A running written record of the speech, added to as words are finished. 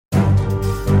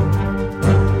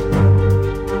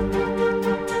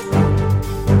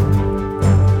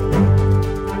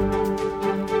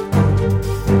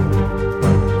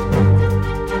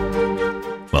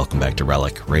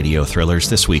Dalek Radio Thrillers.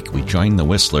 This week, we join the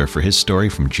Whistler for his story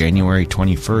from January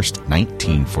 21st,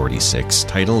 1946,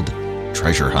 titled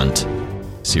Treasure Hunt.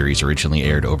 The series originally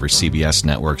aired over CBS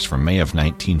networks from May of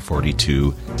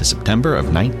 1942 to September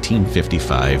of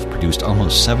 1955, produced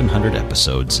almost 700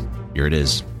 episodes. Here it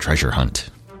is, Treasure Hunt.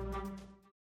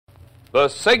 The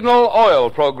Signal Oil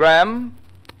Program,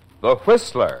 The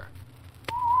Whistler.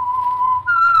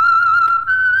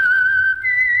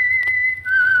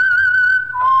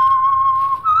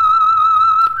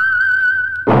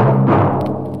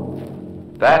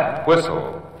 That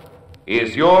whistle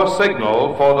is your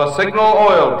signal for the Signal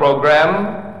Oil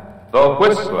Program, The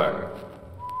Whistler.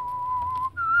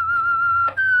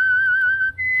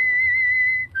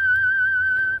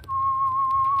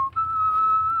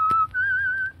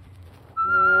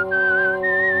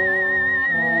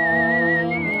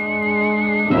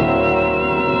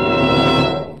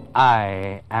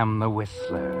 I am the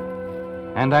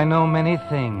Whistler, and I know many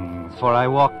things, for I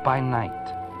walk by night.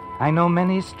 I know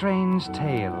many strange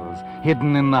tales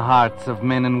hidden in the hearts of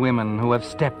men and women who have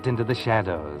stepped into the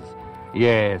shadows.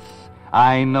 Yes,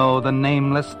 I know the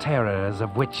nameless terrors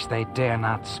of which they dare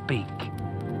not speak.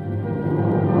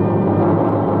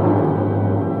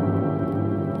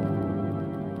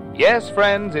 Yes,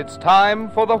 friends, it's time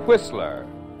for The Whistler.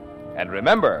 And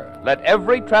remember, let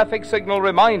every traffic signal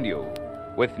remind you,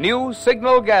 with new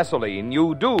Signal gasoline,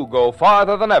 you do go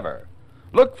farther than ever.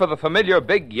 Look for the familiar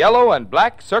big yellow and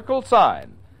black circle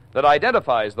sign that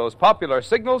identifies those popular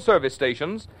Signal service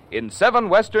stations in 7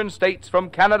 western states from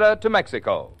Canada to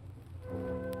Mexico.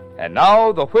 And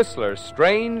now, the Whistler's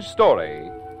strange story,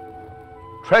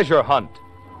 Treasure Hunt.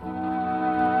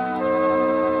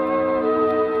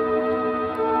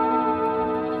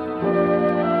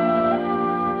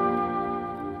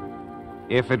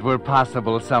 If it were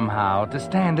possible somehow to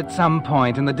stand at some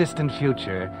point in the distant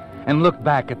future and look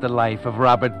back at the life of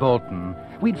Robert Bolton,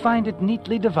 we'd find it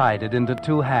neatly divided into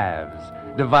 2 halves,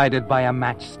 divided by a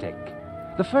matchstick.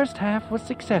 The first half was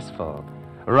successful.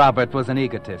 Robert was an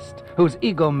egotist whose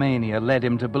egomania led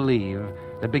him to believe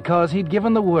that because he'd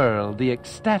given the world the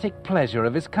ecstatic pleasure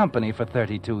of his company for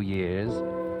 32 years,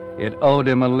 it owed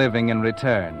him a living in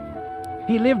return.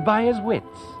 He lived by his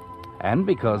wits, and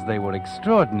because they were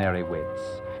extraordinary wits,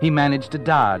 he managed to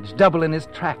dodge, double in his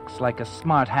tracks like a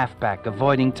smart halfback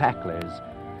avoiding tacklers,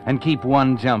 and keep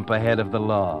 1 jump ahead of the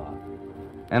law.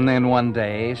 And then one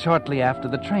day, shortly after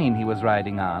the train he was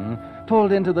riding on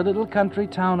pulled into the little country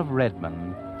town of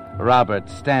Redmond, Robert,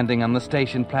 standing on the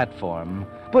station platform,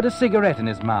 put a cigarette in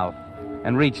his mouth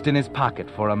and reached in his pocket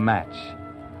for a match.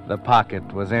 The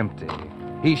pocket was empty.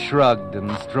 He shrugged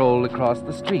and strolled across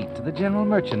the street to the general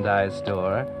merchandise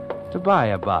store to buy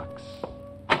a box.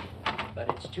 But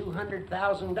it's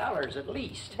 $200,000 at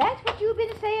least. That's what you've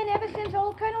been saying ever since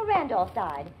old Colonel Randolph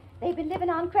died. They've been living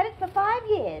on credit for 5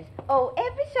 years. Oh,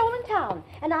 every soul in town.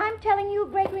 And I'm telling you,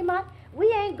 Gregory Mott,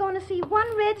 we ain't going to see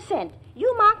 1 red cent.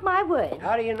 You mark my words.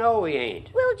 How do you know we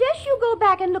ain't? Well, just you go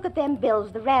back and look at them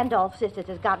bills the Randolph sisters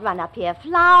has got run up here.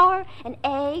 Flour and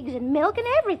eggs and milk and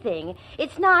everything.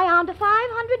 It's nigh on to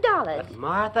 $500. But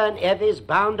Martha and Evie's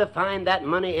bound to find that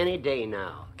money any day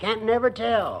now. Can't never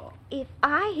tell. If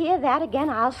I hear that again,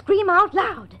 I'll scream out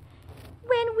loud.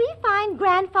 When we find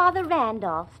Grandfather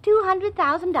Randolph's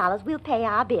 $200,000, we'll pay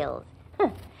our bills.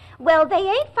 Well, they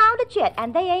ain't found it yet,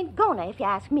 and they ain't gonna, if you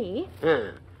ask me.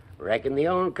 Reckon the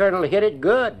old colonel hit it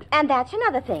good. And that's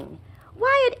another thing.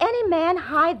 Why'd any man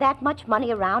hide that much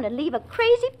money around and leave a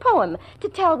crazy poem to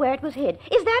tell where it was hid?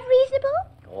 Is that reasonable?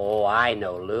 Oh, I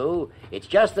know, Lou. It's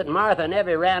just that Martha and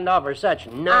Evie Randolph are such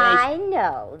nice... I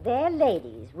know. They're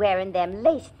ladies, wearing them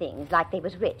lace things like they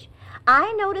was rich.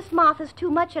 I notice Martha's too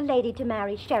much a lady to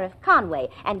marry Sheriff Conway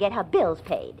and get her bills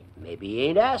paid. Maybe he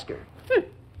ain't asked her.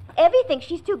 Evie thinks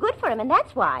she's too good for him, and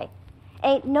that's why.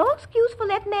 Ain't no excuse for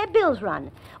letting their bills run.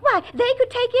 Why, they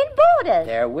could take in boarders.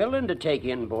 They're willing to take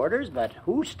in boarders, but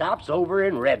who stops over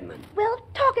in Redmond? Well,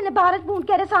 talking about it won't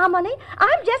get us our money.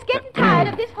 I'm just getting tired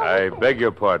of this whole I thing. beg your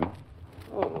pardon.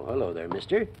 Oh, hello there,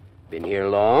 mister. Been here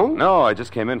long? No, I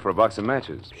just came in for a box of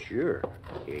matches. Sure.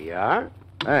 Here you are.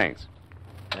 Thanks.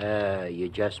 You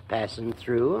just passing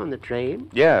through on the train?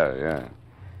 Yeah.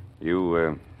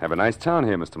 You have a nice town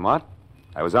here, Mr. Mott.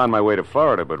 I was on my way to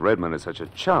Florida, but Redmond is such a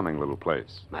charming little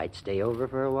place. Might stay over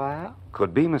for a while?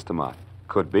 Could be, Mr. Mott.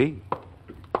 Could be.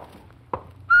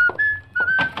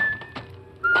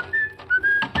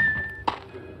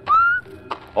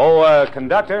 Oh,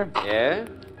 conductor? Yeah?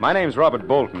 My name's Robert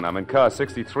Bolton. I'm in car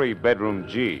 63, bedroom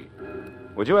G.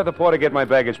 Would you have the porter get my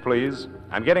baggage, please?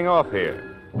 I'm getting off here.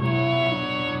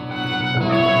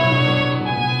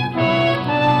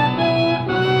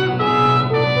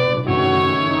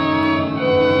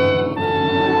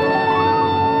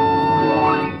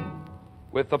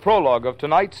 with the prologue of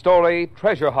tonight's story,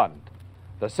 Treasure Hunt.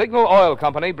 The Signal Oil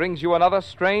Company brings you another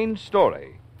strange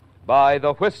story by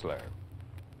The Whistler.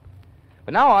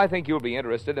 But now I think you'll be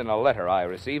interested in a letter I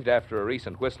received after a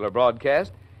recent Whistler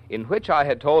broadcast in which I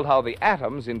had told how the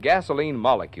atoms in gasoline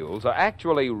molecules are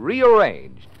actually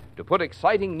rearranged to put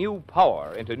exciting new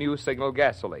power into new Signal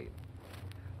gasoline.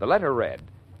 The letter read,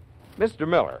 Mr.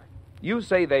 Miller, you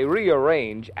say they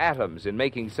rearrange atoms in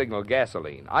making Signal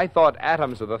gasoline. I thought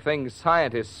atoms are the things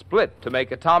scientists split to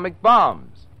make atomic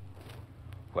bombs.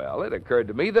 Well, it occurred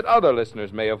to me that other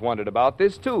listeners may have wondered about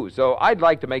this, too, so I'd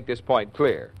like to make this point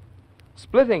clear.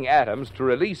 Splitting atoms to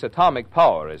release atomic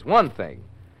power is one thing,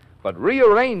 but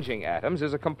rearranging atoms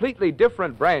is a completely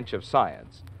different branch of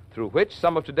science, through which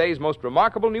some of today's most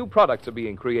remarkable new products are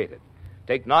being created.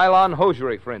 Take nylon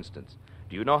hosiery, for instance.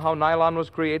 Do you know how nylon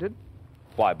was created?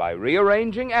 Why, by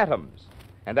rearranging atoms.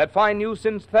 And that fine new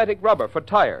synthetic rubber for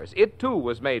tires, it too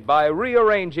was made by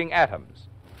rearranging atoms.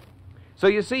 So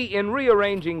you see, in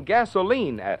rearranging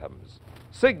gasoline atoms,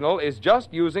 Signal is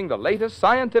just using the latest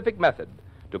scientific method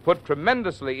to put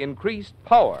tremendously increased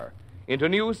power into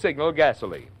new Signal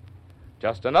gasoline.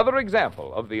 Just another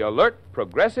example of the alert,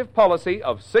 progressive policy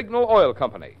of Signal Oil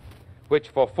Company, which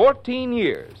for 14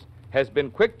 years has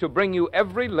been quick to bring you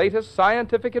every latest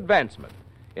scientific advancement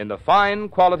in the fine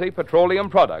quality petroleum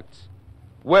products,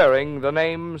 wearing the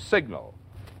name Signal.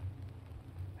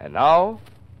 And now,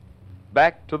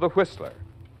 back to the Whistler.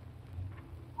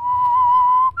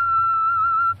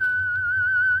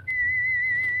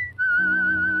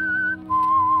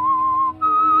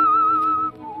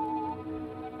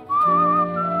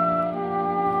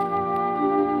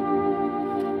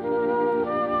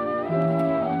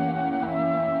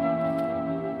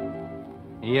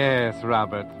 Yes,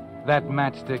 Robert. That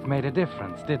matchstick made a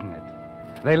difference, didn't it?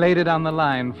 They laid it on the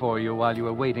line for you while you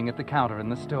were waiting at the counter in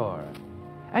the store.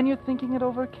 And you're thinking it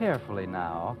over carefully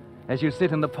now as you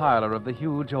sit in the parlor of the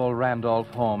huge old Randolph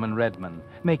home in Redmond,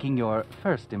 making your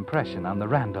first impression on the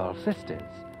Randolph sisters.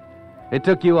 It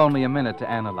took you only a minute to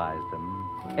analyze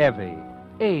them. Evie,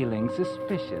 ailing,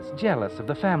 suspicious, jealous of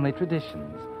the family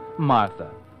traditions.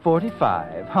 Martha,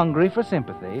 45, hungry for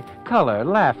sympathy, color,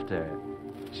 laughter.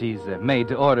 She's made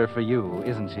to order for you,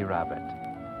 isn't she, Robert?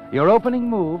 Your opening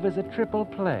move is a triple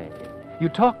play. You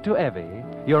talk to Evie,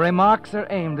 your remarks are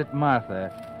aimed at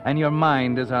Martha, and your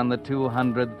mind is on the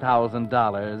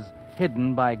 $200,000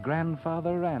 hidden by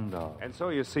Grandfather Randolph. And so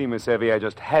you see, Miss Evie, I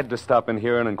just had to stop in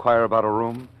here and inquire about a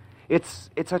room. It's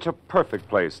such a perfect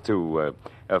place to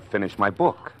finish my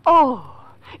book. Oh,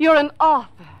 you're an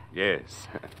author. Yes.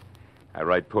 I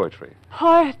write poetry.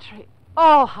 Poetry.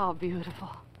 Oh, how beautiful.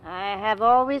 I have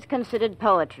always considered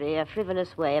poetry a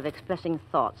frivolous way of expressing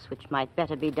thoughts which might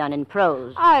better be done in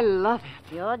prose. I love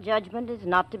it. Your judgment is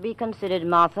not to be considered,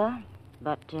 Martha.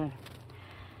 But, go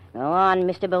on,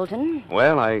 Mr. Bolton.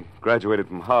 Well, I graduated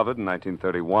from Harvard in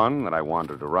 1931, and I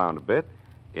wandered around a bit.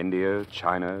 India,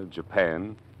 China,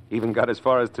 Japan, even got as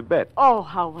far as Tibet. Oh,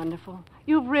 how wonderful.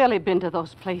 You've really been to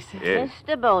those places. Yes.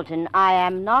 Mr. Bolton, I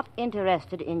am not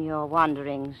interested in your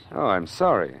wanderings. Oh, I'm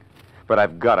sorry. But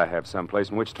I've got to have some place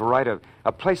in which to write.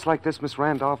 A place like this, Miss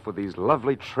Randolph, with these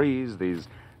lovely trees, these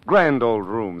grand old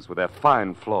rooms with their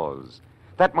fine floors.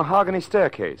 That mahogany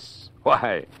staircase.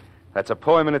 Why, that's a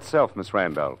poem in itself, Miss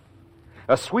Randolph.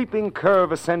 A sweeping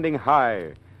curve ascending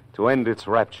high to end its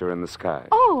rapture in the sky.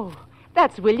 Oh,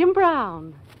 that's William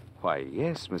Brown. Why,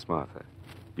 yes, Miss Martha.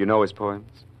 You know his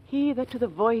poems? He that to the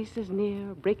voice is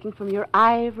near, breaking from your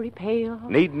ivory pale.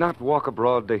 Need not walk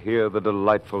abroad to hear the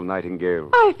delightful nightingale.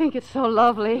 I think it's so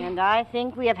lovely. And I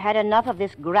think we have had enough of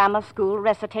this grammar school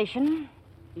recitation.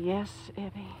 Yes,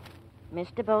 Evie.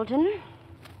 Mr. Bolton,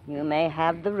 you may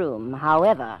have the room.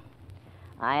 However,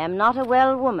 I am not a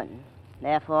well woman.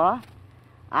 Therefore,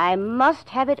 I must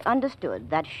have it understood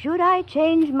that should I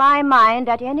change my mind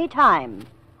at any time,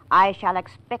 I shall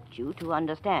expect you to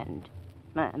understand.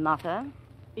 Martha?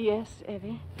 Yes,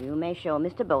 Evie? You may show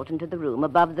Mr. Bolton to the room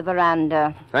above the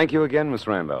veranda. Thank you again, Miss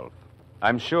Randolph.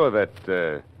 I'm sure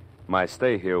that my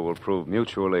stay here will prove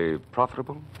mutually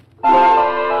profitable.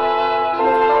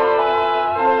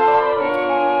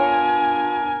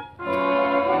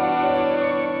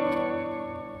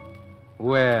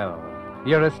 Well,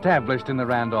 you're established in the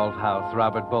Randolph house,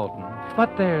 Robert Bolton.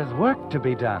 But there's work to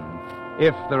be done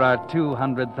if there are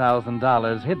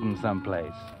 $200,000 hidden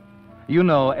someplace. You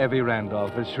know Evie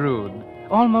Randolph is shrewd,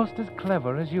 almost as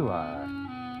clever as you are.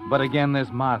 But again,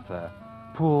 there's Martha,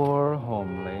 poor,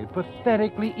 homely,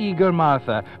 pathetically eager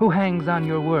Martha, who hangs on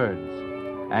your words.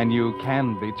 And you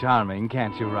can be charming,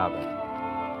 can't you, Robert?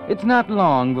 It's not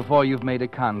long before you've made a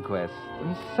conquest,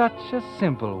 and such a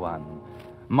simple one.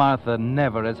 Martha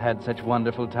never has had such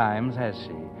wonderful times, has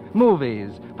she?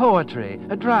 Movies, poetry,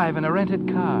 a drive in a rented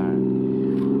car.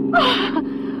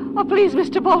 Oh, please,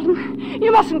 Mr. Bolton, you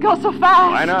mustn't go so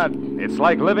fast. Why not? It's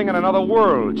like living in another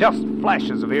world, just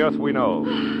flashes of the earth we know.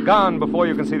 Gone before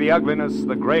you can see the ugliness,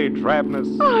 the gray drabness.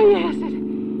 Oh, yes,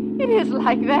 it is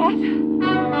like that.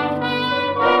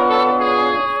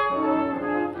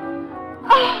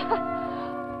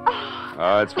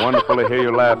 Oh, it's wonderful to hear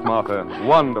you laugh, Martha.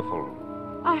 Wonderful.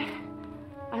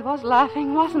 I was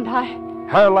laughing, wasn't I?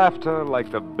 Her laughter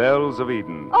like the bells of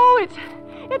Eden. Oh,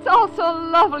 it's all so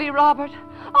lovely, Robert.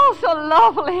 Oh, so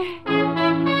lovely.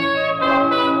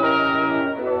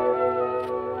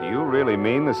 Do you really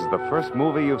mean this is the first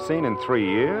movie you've seen in 3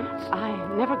 years? I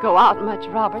never go out much,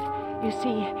 Robert. You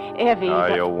see, Evie...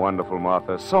 Oh, you're wonderful,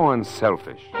 Martha. So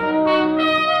unselfish.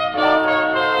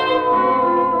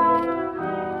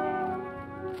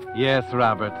 Yes,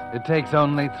 Robert, it takes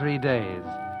only 3 days.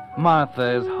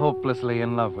 Martha is hopelessly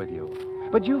in love with you.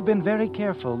 But you've been very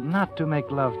careful not to make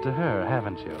love to her,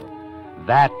 haven't you?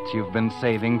 That you've been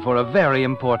saving for a very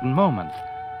important moment.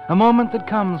 A moment that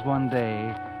comes one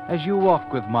day as you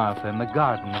walk with Martha in the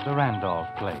garden of the Randolph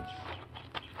place.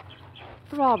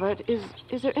 Robert, is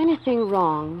there anything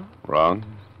wrong? Wrong?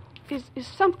 Is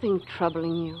something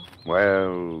troubling you?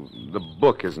 Well, the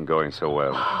book isn't going so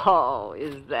well. Oh,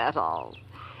 is that all?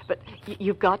 But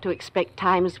you've got to expect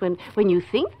times when you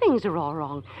think things are all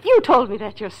wrong. You told me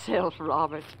that yourself,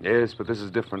 Robert. Yes, but this is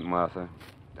different, Martha.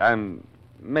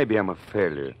 Maybe I'm a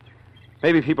failure.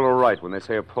 Maybe people are right when they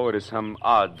say a poet is some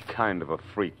odd kind of a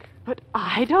freak. But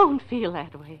I don't feel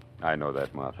that way. I know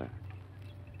that, Martha.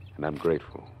 And I'm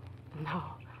grateful. No,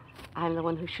 I'm the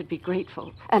one who should be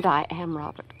grateful. And I am,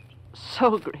 Robert.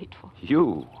 So grateful.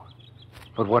 You?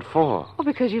 But what for? Oh,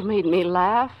 because you've made me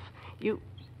laugh. You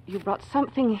brought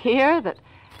something here that...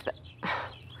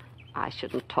 I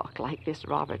shouldn't talk like this,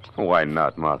 Robert. Why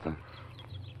not, Martha?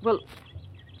 Well,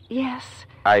 yes.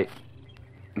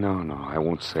 No, I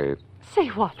won't say it. Say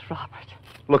what, Robert?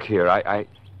 Look here,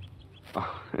 well,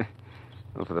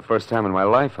 for the first time in my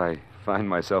life, I find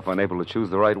myself unable to choose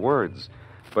the right words.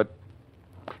 But,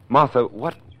 Martha,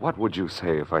 what would you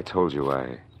say if I told you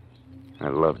I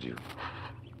loved you?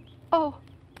 Oh,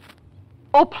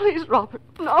 please, Robert,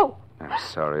 no. I'm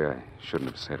sorry, I shouldn't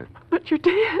have said it. But you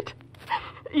did.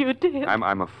 You did.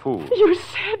 I'm a fool. You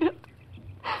said it.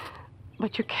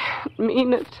 But you can't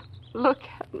mean it. Look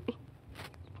at me.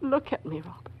 Look at me,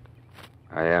 Robert.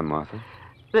 I am, Martha.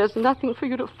 There's nothing for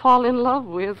you to fall in love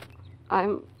with.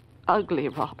 I'm ugly,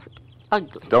 Robert.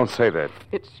 Ugly. Don't say that.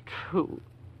 It's true.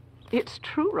 It's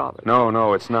true, Robert.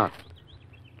 No, it's not.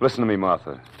 Listen to me,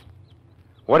 Martha.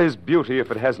 What is beauty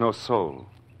if it has no soul?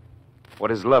 What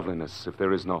is loveliness if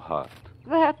there is no heart?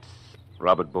 That's...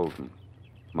 Robert Bolton.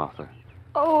 Martha.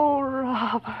 Oh,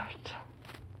 Robert.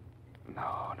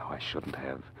 No, I shouldn't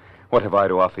have. What have I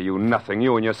to offer you? Nothing.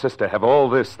 You and your sister have all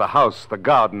this, the house, the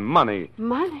garden, money.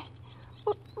 Money?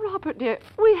 Well, Robert, dear,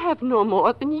 we have no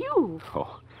more than you.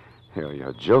 Oh,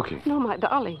 you're joking. No, my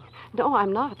darling. No,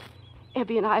 I'm not.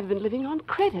 Evie and I have been living on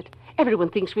credit. Everyone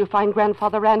thinks we'll find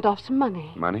Grandfather Randolph's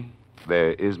money. Money?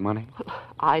 There is money?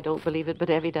 I don't believe it,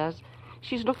 but Evie does.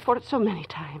 She's looked for it so many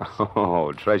times.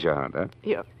 Oh, treasure hunt, huh?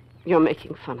 You're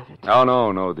making fun of it. Oh,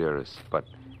 no, dearest. But,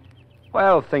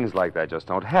 well, things like that just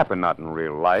don't happen, not in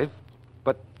real life.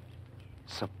 But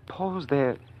suppose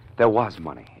there was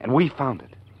money, and we found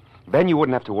it. Then you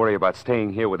wouldn't have to worry about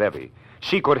staying here with Evie.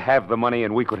 She could have the money,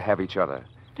 and we could have each other.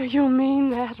 Do you mean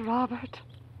that, Robert?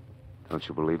 Don't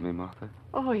you believe me, Martha?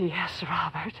 Oh, yes,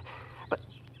 Robert. But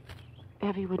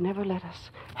Evie would never let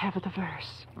us have the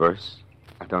verse. Verse?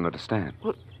 I don't understand.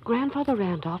 Well, Grandfather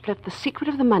Randolph left the secret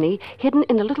of the money hidden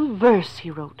in a little verse he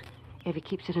wrote. Evie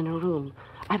keeps it in her room.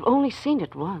 I've only seen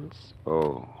it once.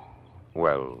 Oh,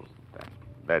 well,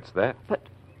 that's that. But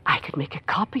I could make a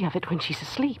copy of it when she's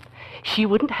asleep. She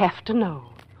wouldn't have to know.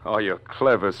 Oh, you're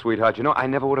clever, sweetheart. You know, I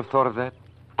never would have thought of that.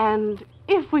 And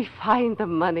if we find the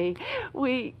money,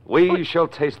 we shall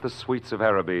taste the sweets of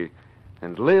Araby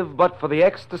and live but for the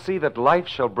ecstasy that life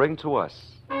shall bring to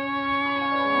us.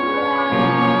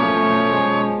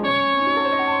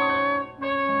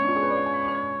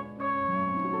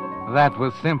 That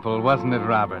was simple, wasn't it,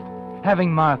 Robert?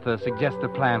 Having Martha suggest the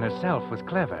plan herself was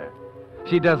clever.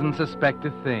 She doesn't suspect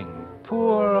a thing.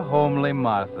 Poor, homely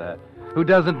Martha, who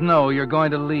doesn't know you're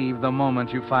going to leave the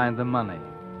moment you find the money.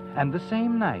 And the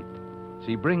same night,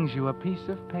 she brings you a piece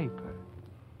of paper.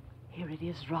 Here it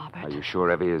is, Robert. Are you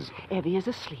sure Evie is... Evie is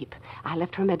asleep. I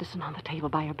left her medicine on the table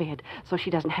by her bed so she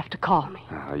doesn't have to call me.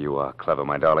 Oh, you are clever,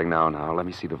 my darling. Now, let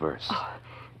me see the verse. Oh,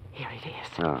 here it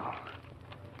is. Oh.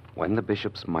 When the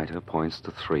bishop's mitre points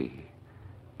to 3,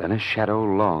 then a shadow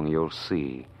long you'll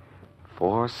see.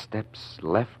 4 steps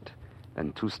left,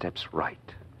 then 2 steps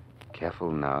right.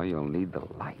 Careful now, you'll need the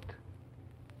light.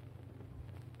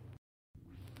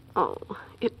 Oh,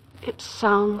 it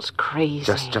sounds crazy.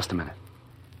 Just a minute.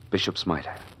 Bishop's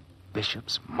mitre.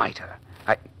 Bishop's mitre.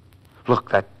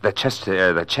 Look, the chess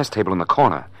table in the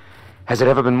corner. Has it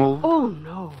ever been moved? Oh,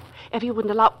 no. Effie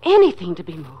wouldn't allow anything to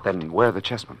be moved. Then where are the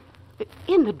chessmen?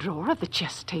 In the drawer of the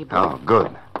chess table. Oh,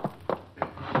 good.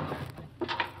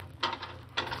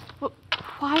 Well,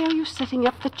 why are you setting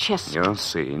up the chess? You'll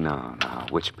see. Now,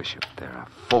 which bishop? There are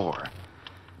 4.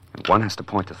 And one has to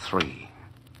point to 3.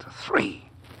 To 3.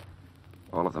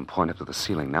 All of them point up to the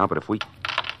ceiling now, but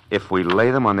if we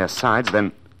lay them on their sides,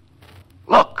 then...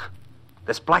 Look!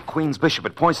 This Black Queen's bishop,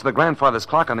 it points to the grandfather's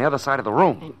clock on the other side of the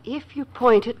room. And if you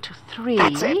point it to 3...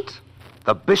 That's it.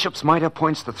 The bishop's mitre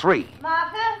points to 3.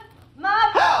 Martha?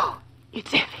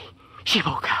 It's Effie. She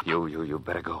woke up. You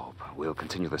better go. We'll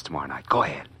continue this tomorrow night. Go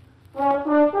ahead.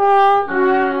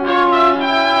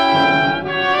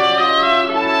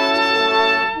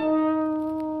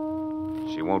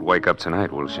 She won't wake up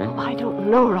tonight, will she? I don't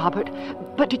know, Robert.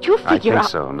 But did you figure out... I think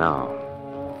so, now.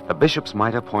 The bishop's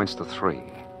mitre points to 3.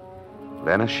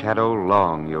 Then a shadow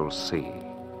long you'll see.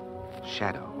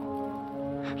 Shadow.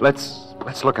 Let's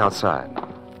look outside.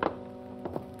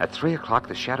 At 3 o'clock,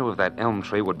 the shadow of that elm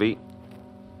tree would be...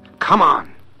 Come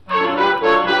on!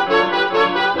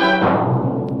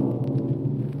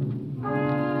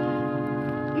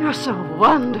 You're so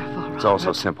wonderful, Robert. It's all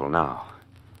so simple now.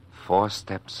 4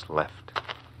 steps left.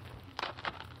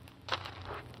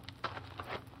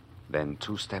 Then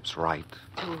 2 steps right.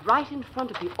 To right in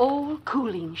front of the old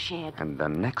cooling shed. And the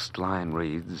next line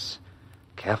reads,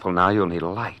 careful now, you'll need a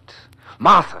light.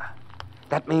 Martha!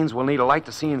 That means we'll need a light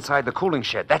to see inside the cooling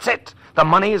shed. That's it. The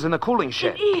money is in the cooling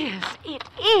shed. It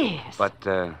is. But,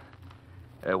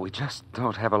 we just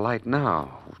don't have a light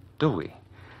now, do we?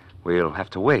 We'll have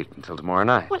to wait until tomorrow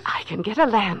night. Well, I can get a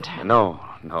lantern. No,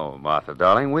 Martha,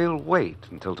 darling. We'll wait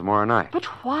until tomorrow night. But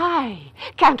why?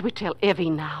 Can't we tell Evie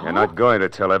now? You're not going to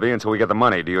tell Evie until we get the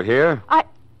money, do you hear?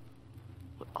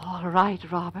 All right,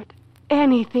 Robert.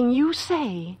 Anything you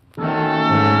say.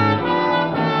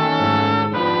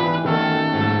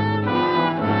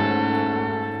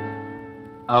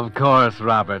 Of course,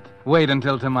 Robert. Wait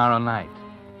until tomorrow night.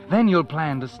 Then you'll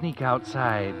plan to sneak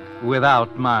outside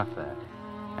without Martha.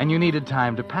 And you needed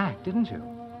time to pack, didn't you?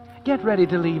 Get ready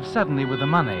to leave suddenly with the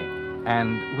money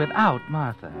and without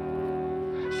Martha.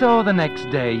 So the next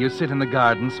day you sit in the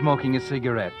garden smoking a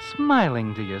cigarette,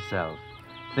 smiling to yourself,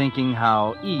 thinking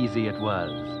how easy it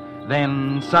was.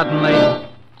 Then suddenly...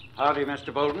 Howdy,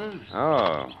 Mr. Bolton.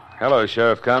 Oh, hello,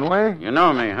 Sheriff Conway. You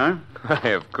know me, huh? Why,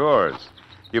 of course.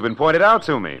 You've been pointed out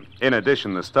to me. In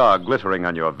addition, the star glittering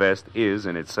on your vest is,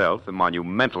 in itself, a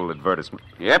monumental advertisement.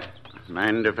 Yep.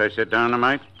 Mind if I sit down a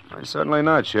mite? Certainly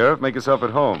not, Sheriff. Make yourself at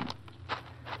home.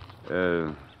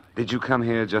 Did you come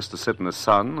here just to sit in the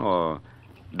sun, or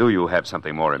do you have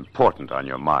something more important on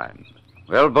your mind?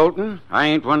 Well, Bolton, I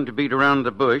ain't one to beat around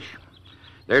the bush.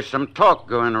 There's some talk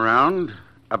going around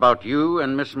about you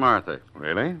and Miss Martha.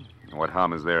 Really? What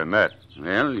harm is there in that?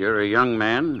 Well, you're a young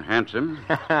man, handsome.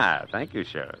 Thank you,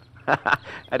 Sheriff.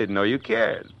 I didn't know you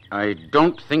cared. I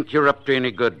don't think you're up to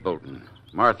any good, Bolton.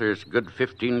 Martha's good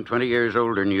 15, 20 years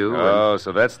older than you. Oh,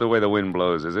 so that's the way the wind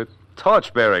blows, is it?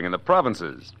 Torch-bearing in the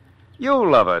provinces. You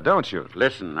love her, don't you?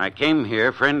 Listen, I came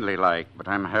here friendly-like, but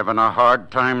I'm having a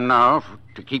hard time now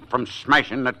to keep from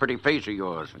smashing that pretty face of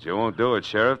yours. But you won't do it,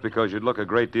 Sheriff, because you'd look a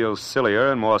great deal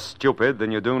sillier and more stupid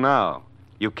than you do now.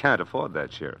 You can't afford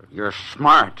that, Sheriff. You're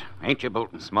smart, ain't you,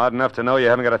 Bolton? Smart enough to know you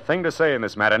haven't got a thing to say in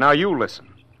this matter. Now, you listen.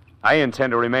 I intend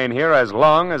to remain here as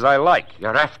long as I like.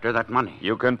 You're after that money.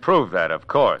 You can prove that, of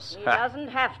course. He doesn't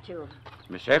have to.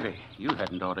 Miss Effie, you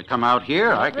hadn't ought to come out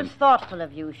here. It was thoughtful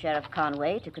of you, Sheriff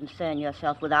Conway, to concern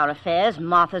yourself with our affairs,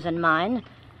 Martha's and mine.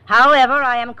 However,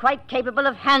 I am quite capable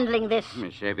of handling this.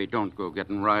 Miss Effie, don't go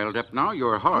getting riled up now.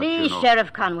 You're hard, Please, you know.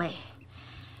 Sheriff Conway.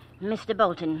 Mr.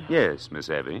 Bolton. Yes, Miss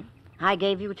Effie. I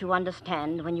gave you to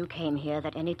understand when you came here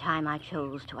that any time I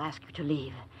chose to ask you to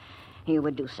leave, you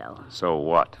would do so. So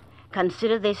what?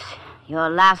 Consider this your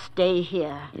last day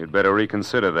here. You'd better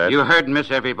reconsider that. You heard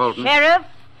Miss Effie, Bolton. Sheriff?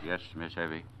 Yes, Miss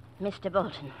Effie. Mr.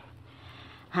 Bolton,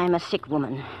 I'm a sick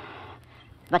woman,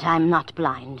 but I'm not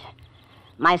blind.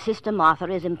 My sister Martha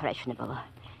is impressionable.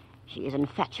 She is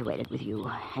infatuated with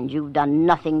you, and you've done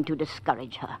nothing to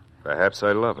discourage her. Perhaps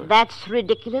I love her. That's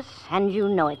ridiculous, and you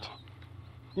know it.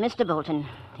 Mr. Bolton,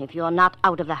 if you're not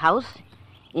out of the house,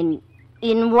 in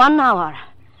 1 hour,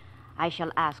 I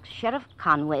shall ask Sheriff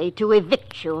Conway to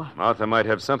evict you. Martha might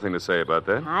have something to say about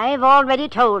that. I've already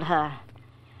told her.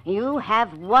 You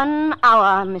have 1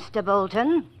 hour, Mr.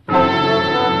 Bolton.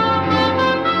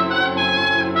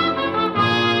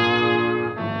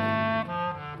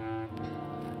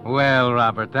 Well,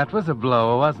 Robert, that was a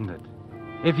blow, wasn't it?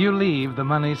 If you leave, the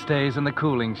money stays in the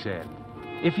cooling shed.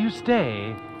 If you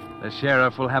stay, the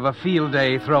sheriff will have a field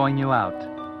day throwing you out.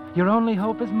 Your only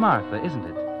hope is Martha, isn't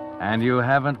it? And you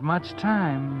haven't much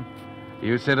time.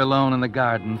 You sit alone in the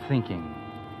garden thinking.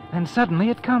 Then suddenly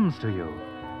it comes to you.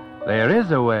 There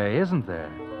is a way, isn't there?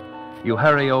 You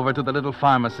hurry over to the little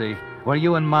pharmacy where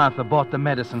you and Martha bought the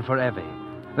medicine for Evie.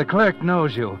 The clerk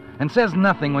knows you and says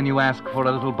nothing when you ask for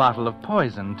a little bottle of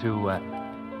poison to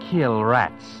kill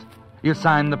rats. You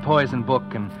sign the poison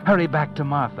book and hurry back to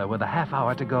Martha with a half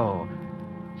hour to go.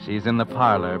 She's in the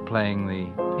parlor playing the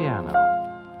piano.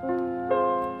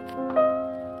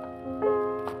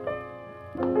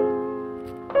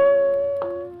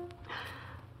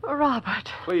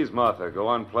 Robert. Please, Martha, go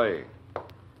on, play.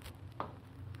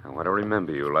 I want to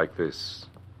remember you like this.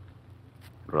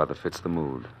 It rather fits the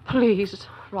mood. Please,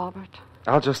 Robert.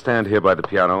 I'll just stand here by the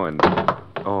piano and...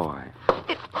 Oh,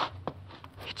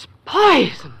 It's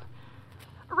poison.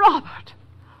 Robert,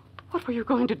 what were you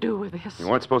going to do with this? You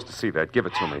weren't supposed to see that. Give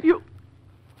it to me.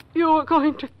 You were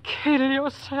going to kill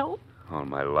yourself? All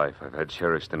my life, I've had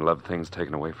cherished and loved things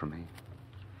taken away from me.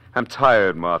 I'm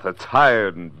tired, Martha,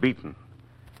 tired and beaten.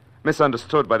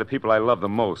 Misunderstood by the people I love the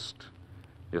most.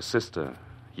 Your sister,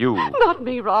 you. Not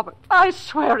me, Robert. I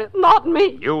swear it, not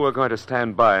me. You were going to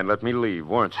stand by and let me leave,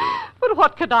 weren't you? But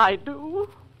what could I do?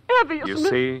 Evie is... You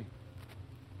see?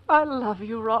 I love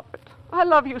you, Robert. I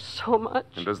love you so much.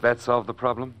 And does that solve the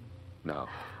problem? No.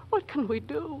 What can we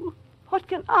do? What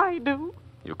can I do?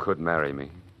 You could marry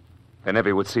me. And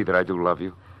Evie would see that I do love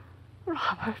you.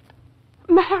 Robert,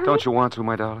 marry... Don't you want to,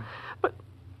 my darling? But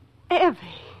Evie...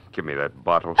 Give me that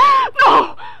bottle.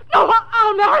 No! No,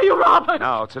 I'll marry you, Robert!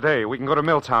 Now, today, we can go to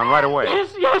Milltown right away.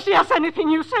 Yes, anything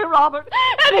you say, Robert.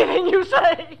 Anything you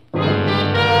say.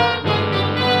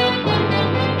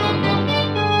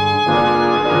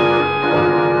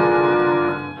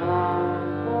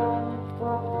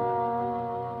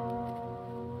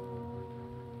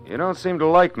 You don't seem to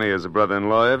like me as a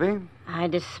brother-in-law, Evie. I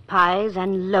despise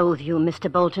and loathe you, Mr.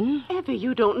 Bolton. Evie,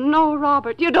 you don't know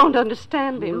Robert. You don't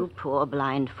understand him. You poor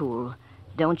blind fool.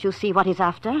 Don't you see what he's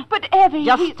after? But Evie...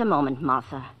 Just a moment,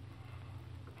 Martha.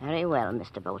 Very well,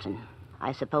 Mr. Bolton.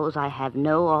 I suppose I have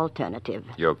no alternative.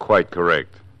 You're quite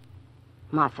correct.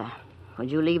 Martha, would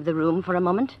you leave the room for a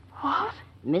moment? What?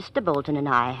 Mr. Bolton and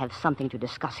I have something to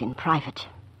discuss in private.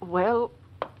 Well,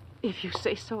 if you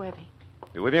say so, Evie.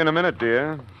 Be with you in a minute,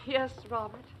 dear. Yes,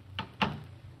 Robert.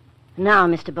 Now,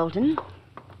 Mr. Bolton.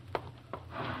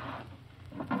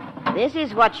 This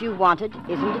is what you wanted,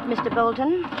 isn't it, Mr.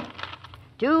 Bolton?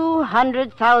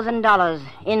 $200,000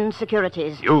 in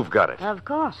securities. You've got it. Of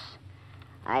course.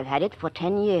 I've had it for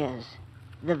 10 years.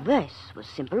 The verse was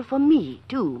simple for me,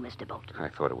 too, Mr. Bolton. I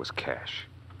thought it was cash.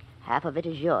 Half of it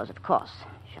is yours, of course.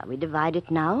 Shall we divide it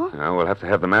now? Now, we'll have to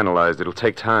have them analyzed. It'll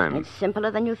take time. It's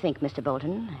simpler than you think, Mr.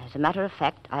 Bolton. As a matter of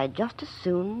fact, I'd just as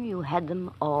soon you had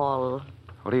them all.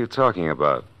 What are you talking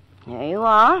about? Here you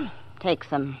are. Take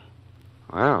them.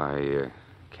 Well, I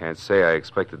can't say I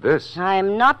expected this.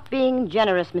 I'm not being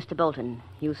generous, Mr. Bolton.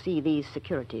 You see, these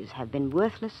securities have been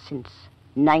worthless since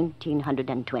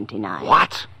 1929.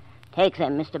 What? Take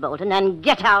them, Mr. Bolton, and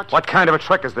get out. What kind of a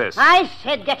trick is this? I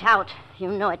said get out.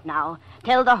 You know it now.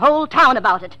 Tell the whole town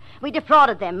about it. We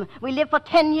defrauded them. We lived for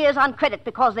 10 years on credit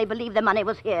because they believed the money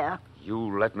was here.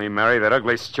 You let me marry that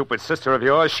ugly, stupid sister of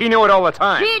yours? She knew it all the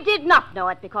time. She did not know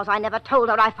it because I never told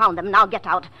her I found them. Now get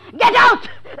out. Get out!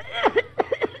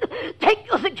 Take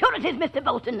your securities, Mr.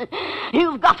 Bolton.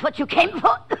 You've got what you came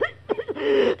for.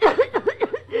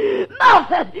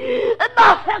 Martha!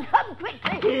 Martha, come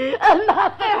quickly!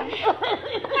 Martha!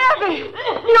 Evie!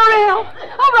 You're ill!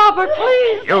 Oh, Robert,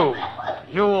 please!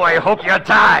 You, I hope you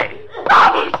die.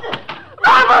 Robert!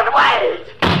 Robert, wait!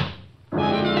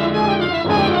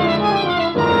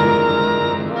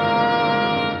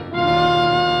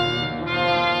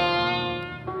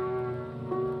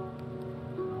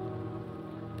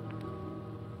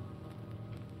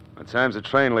 What time's the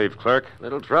train leave, clerk?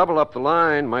 Little trouble up the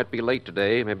line. Might be late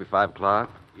today, maybe 5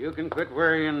 o'clock. You can quit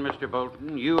worrying, Mr.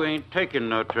 Bolton. You ain't taking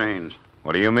no trains.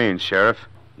 What do you mean, Sheriff?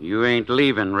 You ain't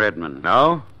leaving Redmond.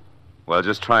 No? Well,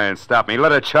 just try and stop me.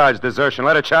 Let her charge desertion.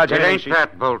 Let her charge It anything ain't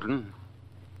that, Bolton.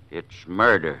 It's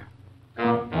murder.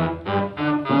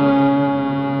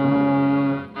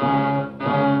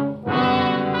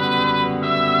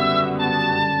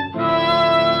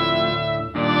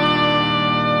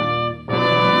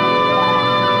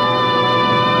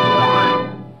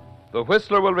 The The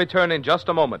Whistler will return in just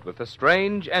a moment with a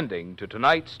strange ending to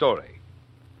tonight's story.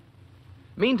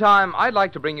 Meantime, I'd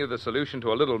like to bring you the solution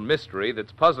to a little mystery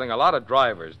that's puzzling a lot of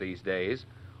drivers these days.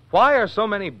 Why are so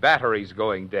many batteries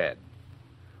going dead?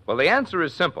 Well, the answer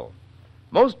is simple.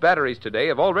 Most batteries today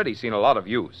have already seen a lot of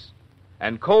use,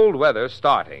 and cold weather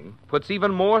starting puts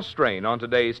even more strain on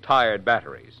today's tired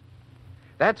batteries.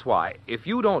 That's why, if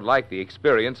you don't like the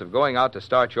experience of going out to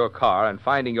start your car and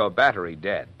finding your battery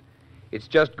dead, it's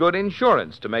just good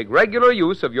insurance to make regular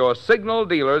use of your Signal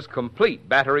dealer's complete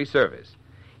battery service.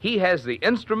 He has the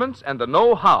instruments and the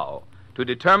know-how to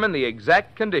determine the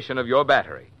exact condition of your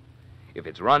battery. If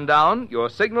it's run down, your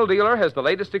Signal dealer has the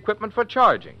latest equipment for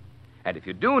charging. And if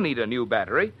you do need a new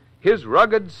battery, his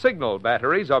rugged Signal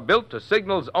batteries are built to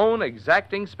Signal's own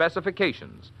exacting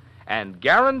specifications and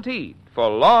guaranteed for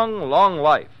long, long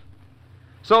life.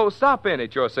 So stop in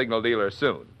at your Signal dealer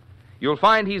soon. You'll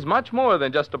find he's much more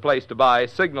than just a place to buy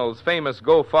Signal's famous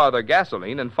Go Farther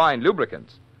gasoline and fine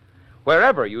lubricants.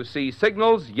 Wherever you see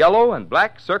Signal's yellow and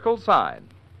black circle sign,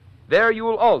 there you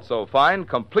will also find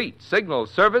complete Signal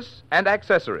service and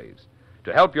accessories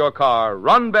to help your car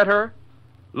run better,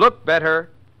 look better,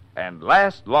 and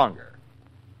last longer.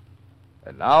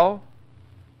 And now,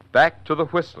 back to the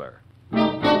Whistler.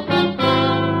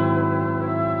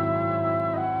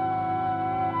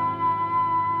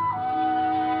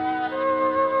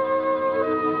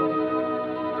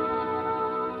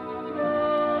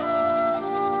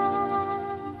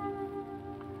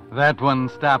 That one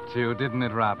stopped you, didn't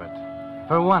it, Robert?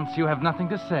 For once you have nothing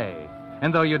to say,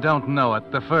 and though you don't know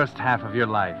it, the first half of your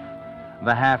life,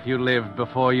 the half you lived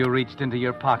before you reached into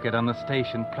your pocket on the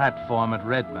station platform at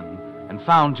Redmond and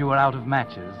found you were out of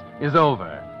matches, is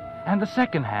over, and the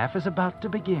second half is about to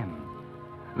begin.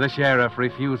 The sheriff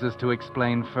refuses to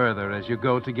explain further as you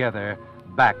go together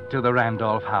back to the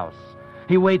Randolph house.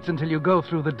 He waits until you go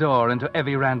through the door into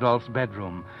Evie Randolph's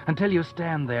bedroom, until you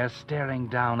stand there staring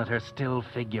down at her still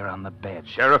figure on the bed.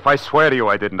 Sheriff, I swear to you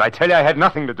I didn't. I tell you I had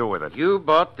nothing to do with it. You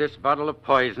bought this bottle of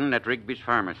poison at Rigby's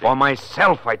pharmacy. For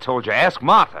myself, I told you. Ask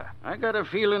Martha. I got a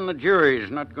feeling the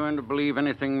jury's not going to believe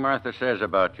anything Martha says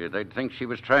about you. They'd think she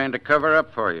was trying to cover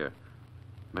up for you.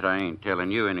 But I ain't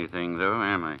telling you anything, though,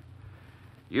 am I?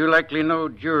 You likely know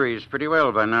juries pretty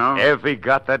well by now. Evie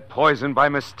got that poison by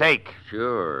mistake.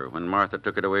 Sure, when Martha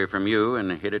took it away from you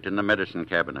and hid it in the medicine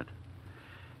cabinet.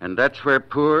 And that's where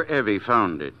poor Evie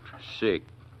found it. Sick,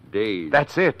 dazed.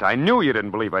 That's it. I knew you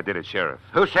didn't believe I did it, Sheriff.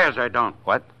 Who says I don't?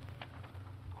 What?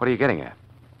 What are you getting at?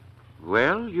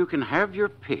 Well, you can have your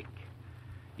pick.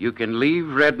 You can leave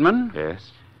Redmond.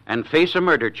 Yes. And face a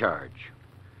murder charge.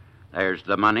 There's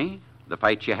the money, the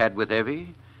fight you had with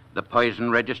Evie, the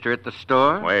poison register at the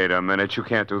store. Wait a minute. You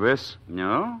can't do this.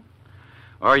 No?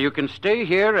 Or you can stay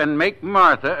here and make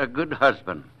Martha a good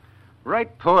husband.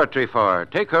 Write poetry for her,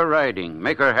 take her riding,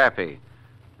 make her happy.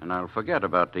 And I'll forget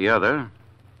about the other.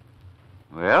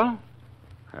 Well?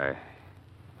 I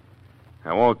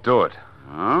won't do it.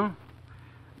 Oh?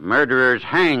 Murderers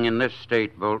hang in this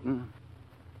state, Bolton.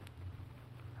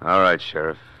 All right,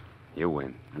 Sheriff. You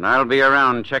win. And I'll be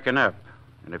around checking up.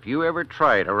 And if you ever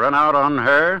try to run out on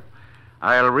her,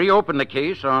 I'll reopen the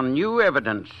case on new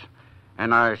evidence.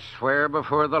 And I swear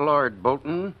before the Lord,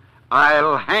 Bolton,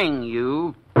 I'll hang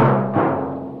you.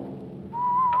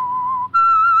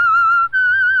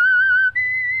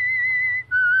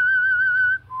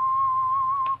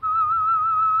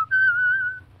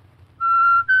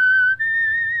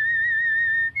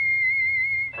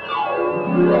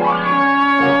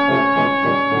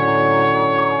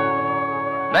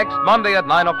 Next Monday at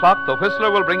 9 o'clock, The Whistler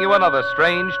will bring you another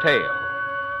strange tale.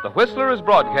 The Whistler is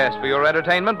broadcast for your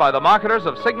entertainment by the marketers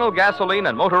of Signal gasoline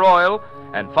and motor oil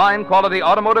and fine quality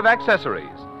automotive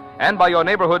accessories, and by your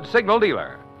neighborhood Signal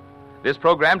dealer. This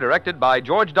program, directed by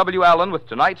George W. Allen with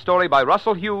tonight's story by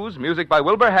Russell Hughes, music by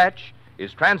Wilbur Hatch,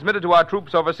 is transmitted to our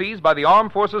troops overseas by the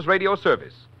Armed Forces Radio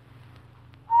Service.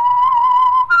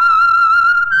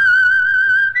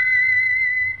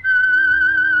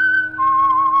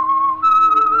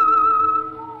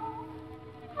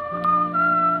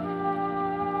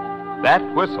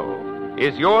 That whistle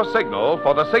is your signal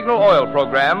for the Signal Oil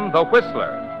program, The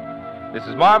Whistler. This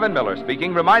is Marvin Miller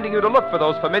speaking, reminding you to look for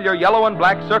those familiar yellow and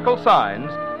black circle signs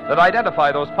that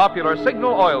identify those popular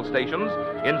Signal Oil stations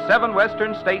in 7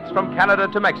 western states from Canada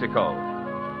to Mexico.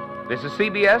 This is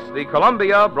CBS, the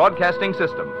Columbia Broadcasting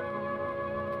System.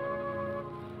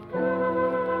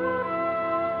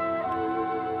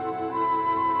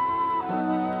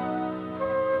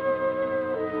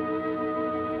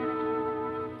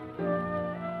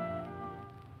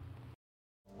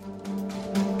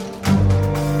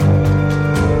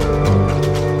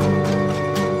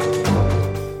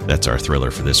 That's our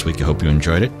thriller for this week. I hope you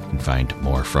enjoyed it. You can find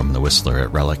more from The Whistler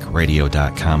at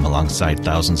relicradio.com alongside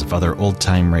thousands of other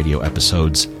old-time radio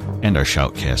episodes and our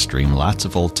Shoutcast stream. Lots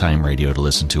of old-time radio to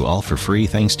listen to, all for free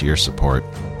thanks to your support.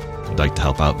 If you'd like to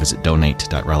help out, visit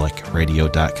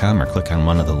donate.relicradio.com or click on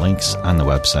one of the links on the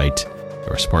website.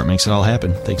 Your support makes it all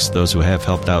happen. Thanks to those who have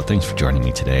helped out. Thanks for joining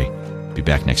me today. Be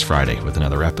back next Friday with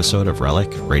another episode of Relic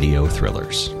Radio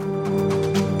Thrillers.